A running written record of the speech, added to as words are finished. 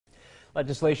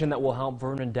Legislation that will help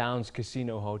Vernon Downs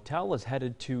Casino Hotel is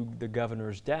headed to the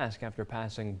governor's desk after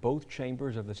passing both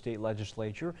chambers of the state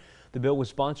legislature. The bill was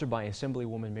sponsored by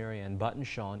Assemblywoman Mary Ann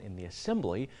Button-Shawn in the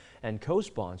Assembly and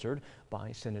co-sponsored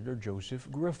by Senator Joseph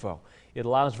Griffo. It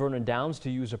allows Vernon Downs to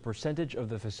use a percentage of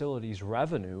the facility's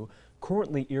revenue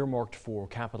currently earmarked for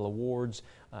capital awards,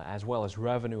 as well as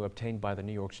revenue obtained by the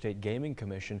New York State Gaming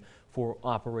Commission for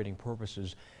operating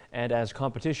purposes. And as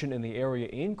competition in the area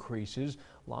increases,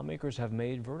 lawmakers have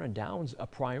made Vernon Downs a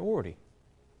priority.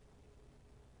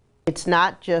 It's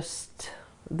not just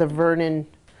the Vernon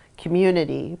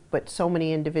community, but so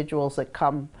many individuals that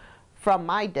come from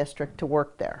my district to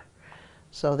work there.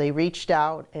 So they reached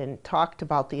out and talked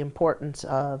about the importance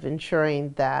of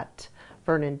ensuring that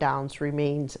Vernon Downs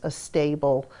remains a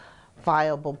stable,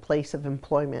 viable place of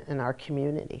employment in our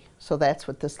community. So that's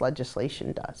what this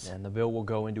legislation does. And the bill will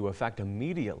go into effect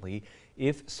immediately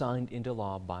if signed into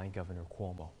law by Governor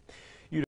Cuomo.